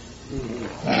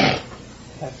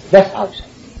 That's how.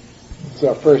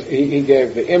 So first he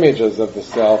gave the images of the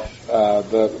self,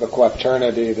 the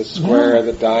quaternity, the square,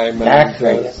 the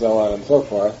diamond, so on and so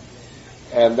forth.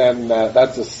 And then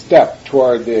that's a step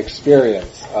toward the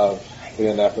experience of the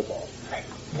ineffable.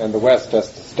 And the West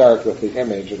has to start with the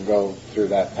image and go through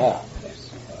that path.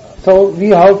 So we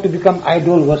have to become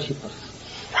idol worshippers.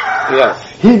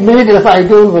 Yes. He made us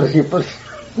idol worshippers.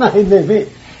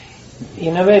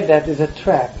 In a way, that is a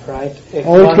trap, right? If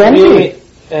it can really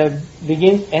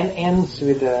begins and ends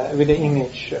with the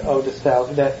image of the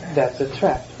self, that's a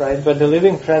trap, right? But the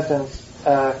living presence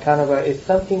is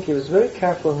something he was very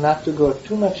careful not to go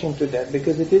too much into that,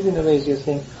 because it is, in a way, as you're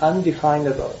saying,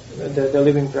 undefinable, the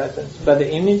living presence. But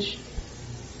the image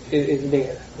is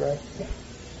there, right?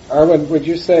 Arvind, would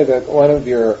you say that one of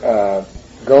your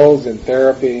goals in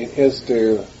therapy is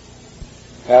to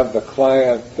have the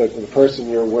client, the person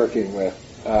you're working with,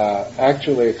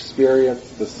 actually experience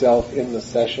the self in the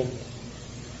session?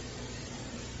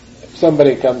 If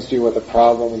somebody comes to you with a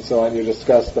problem and so on, you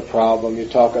discuss the problem, you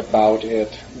talk about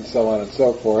it, and so on and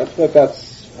so forth, but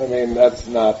that's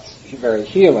not very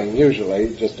healing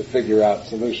usually, just to figure out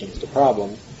solutions to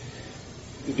problems.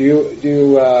 Do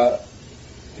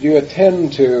you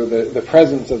attend to the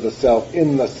presence of the self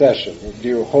in the session? Do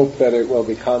you hope that it will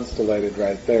be constellated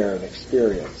right there and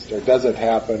experienced? Or does it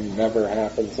happen, never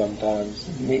happen sometimes?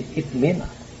 It may not.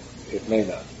 It may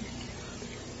not.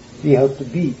 We have to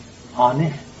be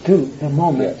honest to the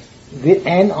moment, yes,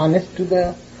 and honest to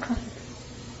the client.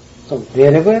 So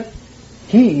wherever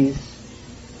he is,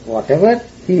 whatever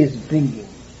he is bringing,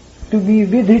 to be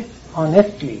with it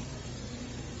honestly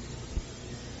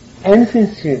and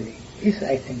sincerely is,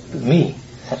 I think, to me,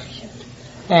 sufficient.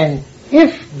 And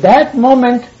if that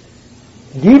moment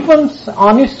deepens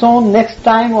on its own next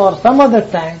time or some other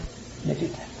time, let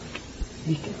it happen.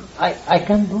 I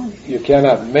can't do it. You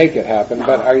cannot make it happen, no.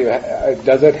 But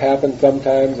does it happen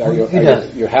sometimes? Are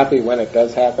you happy when it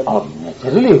does happen? Oh,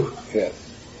 naturally. Yes.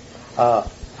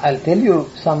 I'll tell you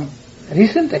some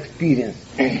recent experience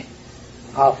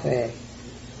of a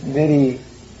very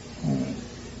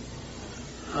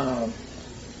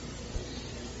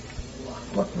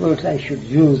what words I should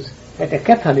use, at a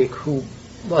Catholic who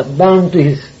was bound to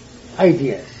his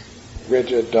ideas.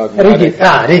 Rigid, dogmatic.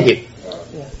 Rigid.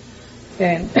 Yeah.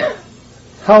 And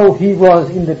how he was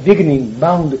in the beginning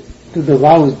bound to the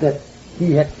vows that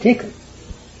he had taken.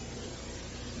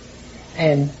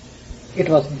 And it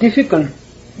was difficult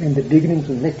in the beginning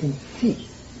to let him see.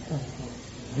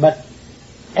 But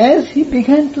as he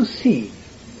began to see,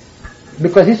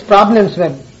 because his problems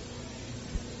were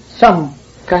some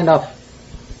kind of,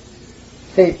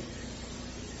 say,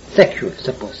 sexual,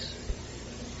 suppose.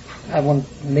 I won't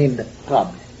name the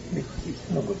problem because it's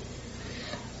no good.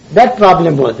 That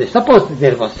problem was there. Suppose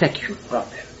there was sexual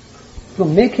problem. So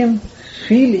make him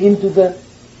feel into the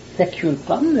sexual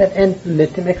problem and let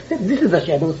him accept. This is the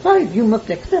shadow side. You must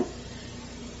accept.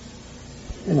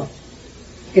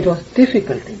 It was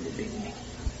difficult in the beginning.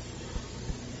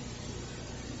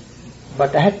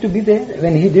 But I had to be there.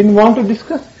 When he didn't want to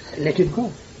discuss, let it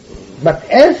go. But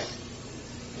as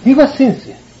he was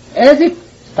sincere, as it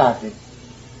started,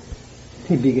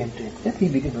 he began to accept, he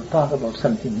began to talk about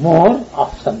something more,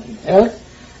 of something else,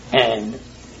 and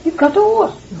he cut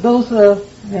over those,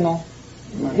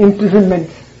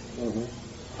 imprisonments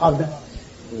of the house.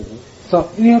 Mm-hmm. So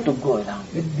we have to go along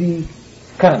with the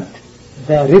current,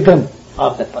 the rhythm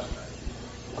of the person.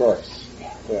 Of course,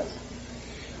 yes.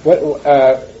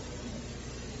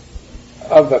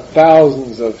 of the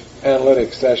thousands of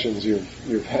analytic sessions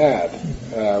you've had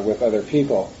with other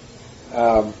people,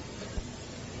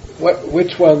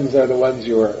 which ones are the ones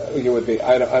you would be?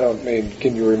 I don't mean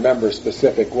can you remember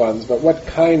specific ones, but what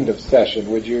kind of session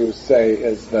would you say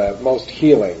is the most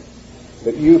healing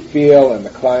that you feel and the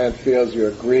client feels? You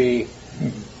agree,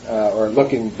 or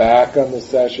looking back on the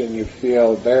session, you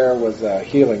feel there was a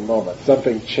healing moment.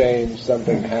 Something changed.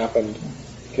 Something happened.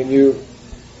 Can you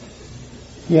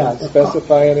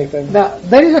specify anything?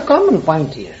 There is a common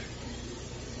point here.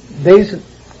 There is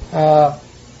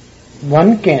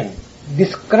one can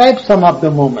describe some of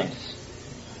the moments,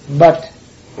 but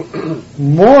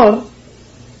more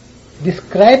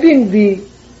describing the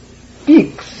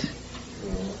peaks,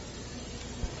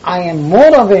 I am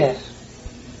more aware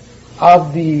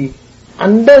of the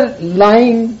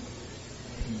underlying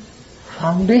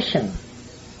foundation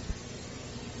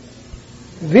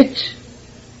which,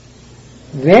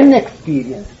 when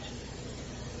experienced,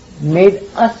 made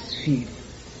us feel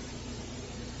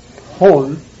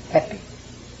whole, happy.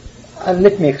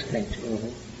 Let me explain to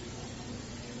you.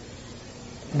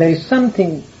 There is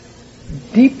something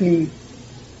deeply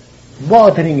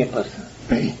bothering a person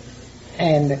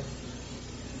and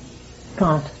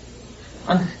can't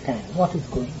understand what is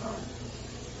going on.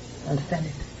 Understand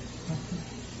it?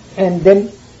 And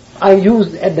then I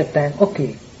used at that time,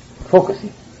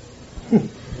 focusing.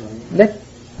 Let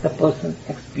the person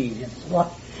experience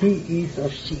what he is or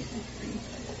she is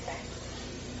experiencing at that time.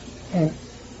 And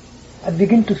I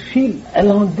begin to feel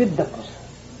along with the person.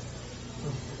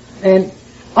 And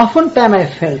oftentimes I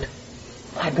felt,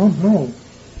 I don't know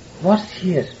what's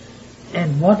here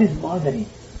and what is bothering.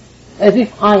 As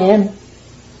if I am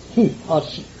he or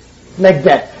she. Like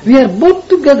that. We are both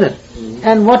together.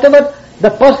 And whatever the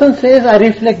person says, I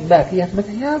reflect back. Yes, but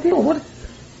what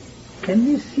can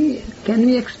we see? Can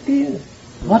we experience?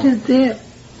 What is there?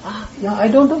 I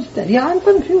don't understand. I'm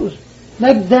confused.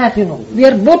 Like that, we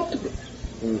are both together.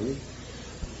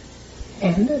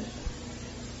 And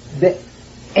the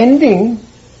ending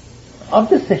of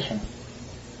the session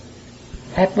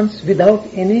happens without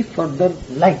any further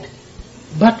light.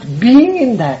 But being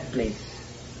in that place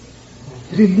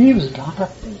relieves a lot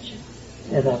of tension,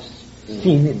 as I've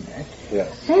seen in that.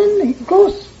 Yes. And it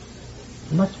goes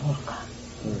much more calm.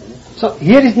 So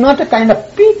here is not a kind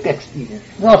of peak experience,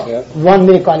 or one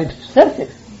may call it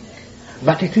self-experience,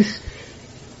 but it is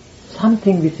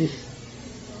something which is,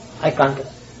 I can't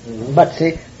but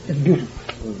say, it's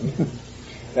beautiful.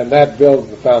 And that builds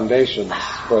the foundations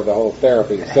for the whole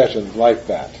therapy sessions like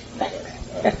that.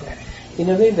 In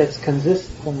a way that's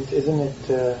consistent, isn't it,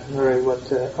 Murray, what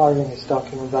Arvind is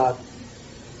talking about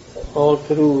all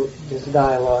through this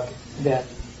dialogue, that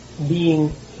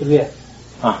being with,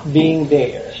 being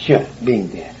there. Sure, being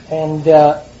there. And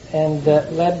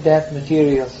let that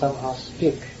material somehow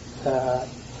speak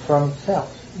from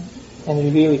itself and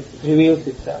reveals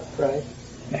itself, right?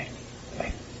 Right.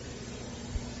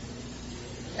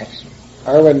 Excellent.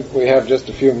 Arvind, we have just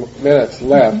a few minutes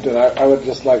left, and I would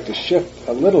just like to shift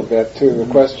a little bit to the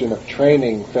question of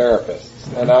training therapists.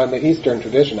 And in the Eastern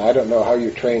tradition, I don't know how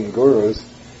you train gurus.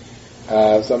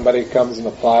 Somebody comes and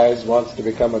applies, wants to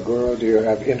become a guru. Do you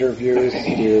have interviews?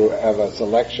 Do you have a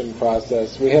selection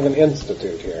process? We have an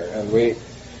institute here, and we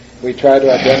try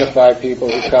to identify people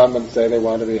who come and say they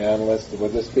want to be analysts.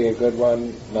 Would this be a good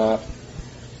one? Not.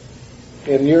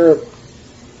 In your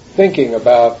thinking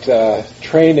about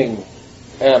training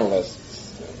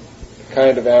analysts, the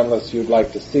kind of analysts you'd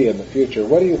like to see in the future,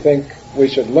 what do you think we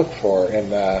should look for in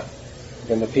the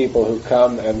people who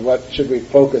come, and what should we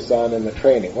focus on in the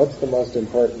training? What's the most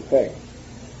important thing?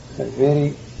 It's a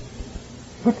very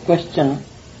good question,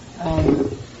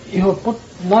 and you have put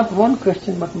not one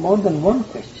question but more than one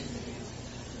question.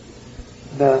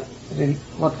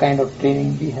 What kind of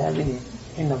training we have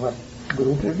in our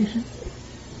Guru tradition,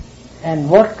 and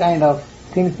what kind of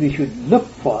things we should look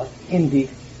for in the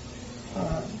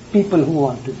people who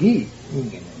want to be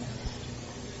Indian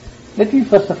analysts. Let me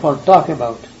first of all talk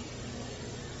about,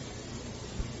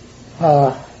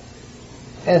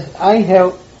 as I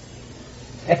have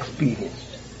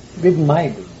experienced with my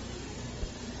Guru,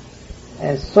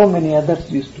 as so many others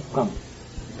used to come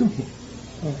to him,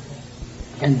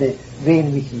 and the way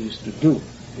in which he used to do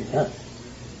with us.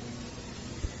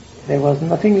 There was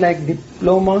nothing like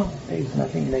diploma, there is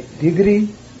nothing like degree,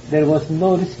 there was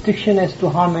no restriction as to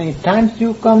how many times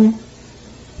you come,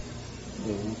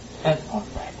 and all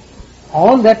that.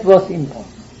 All that was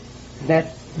important,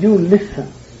 that you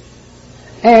listen.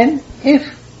 And if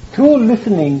through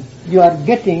listening you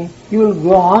will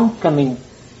go on coming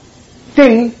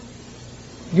till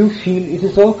you feel it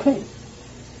is okay.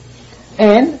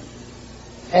 And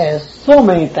as so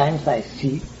many times I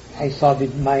saw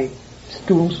with my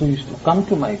students who used to come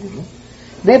to my guru,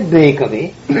 they break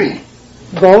away,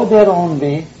 go their own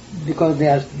way because they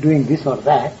are doing this or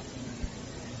that.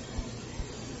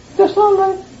 That's all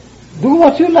right. Do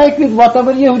what you like with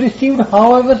whatever you have received,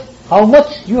 however, how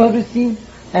much you have received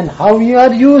and how you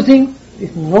are using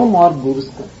is no more Guru's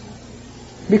concern.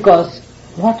 Because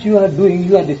what you are doing,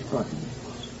 you are destroying.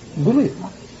 Guru is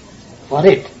not for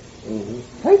it.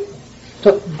 Mm-hmm. Right?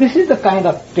 So this is the kind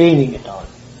of training it all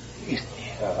is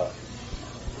there.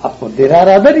 Of course, there are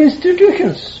other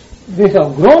institutions which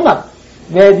have grown up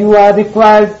where you are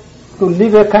required to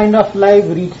live a kind of life,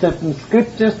 read certain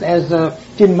scriptures as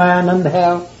Chinmayananda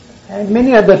have and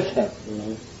many others have.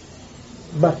 Mm-hmm.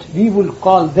 But we will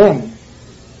call them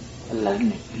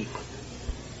learned people.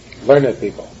 Learned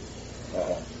people.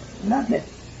 Learned.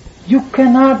 You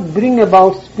cannot bring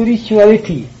about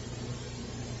spirituality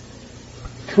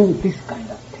through this kind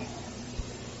of thing.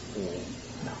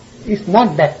 Mm-hmm. No, it's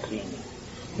not that training.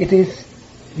 It is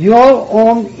your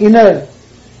own inner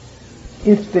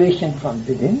inspiration from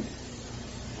within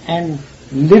and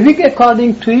living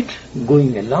according to it,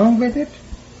 going along with it,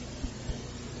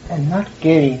 and not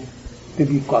caring to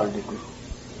be called a guru,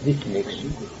 which makes you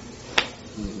guru.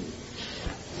 Mm-hmm.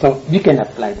 So we can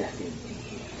apply the same thing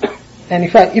here. And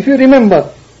if you remember,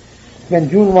 when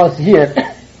June was here,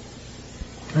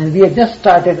 and we had just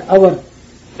started our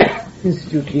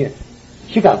institute here,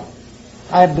 Chicago,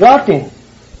 I brought in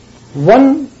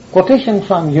one quotation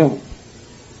from Jung,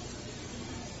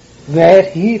 where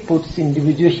he puts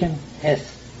individuation as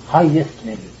highest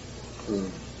value.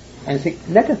 And say,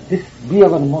 let us this be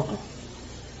our motto.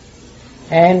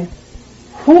 And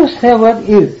whosoever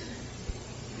is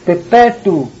prepared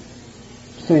to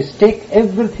stake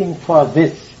everything for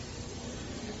this,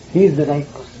 he is the right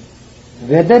person.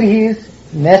 Whether he is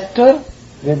master,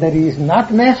 whether he is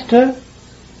not master,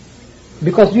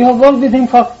 because you have worked with him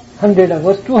for 100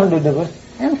 hours, 200 hours,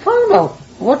 and found out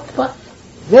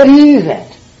where he is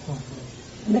at.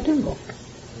 Let him go.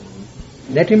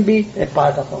 Let him be a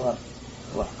part of our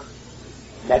work.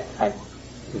 That I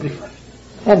would prefer.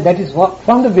 And that is what,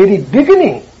 from the very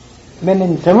beginning, when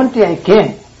in 70 I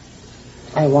came,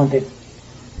 I wanted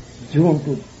June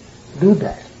to do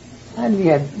that. And we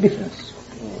had differences.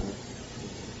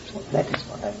 So that is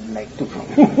what I would like to do.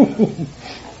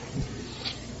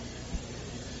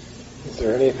 Is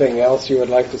there anything else you would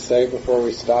like to say before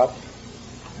we stop?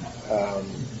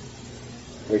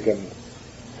 We can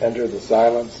enter the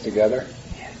silence together.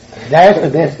 That's the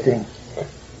best thing.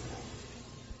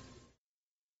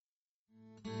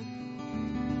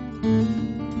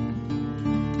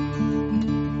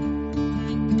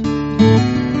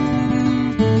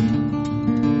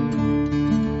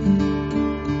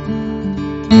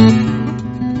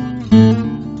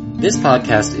 This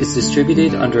podcast is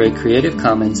distributed under a Creative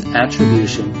Commons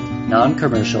Attribution,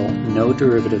 Non-Commercial, No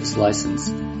Derivatives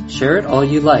license. Share it all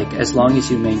you like as long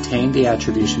as you maintain the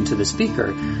attribution to the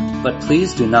speaker, but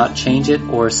please do not change it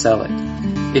or sell it.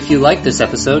 If you like this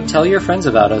episode, tell your friends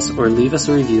about us or leave us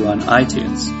a review on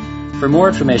iTunes. For more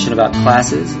information about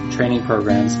classes, training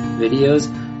programs, videos,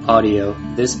 audio,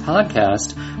 this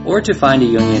podcast, or to find a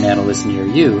Jungian analyst near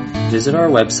you, visit our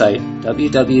website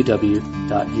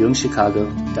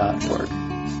www.jungchicago.org.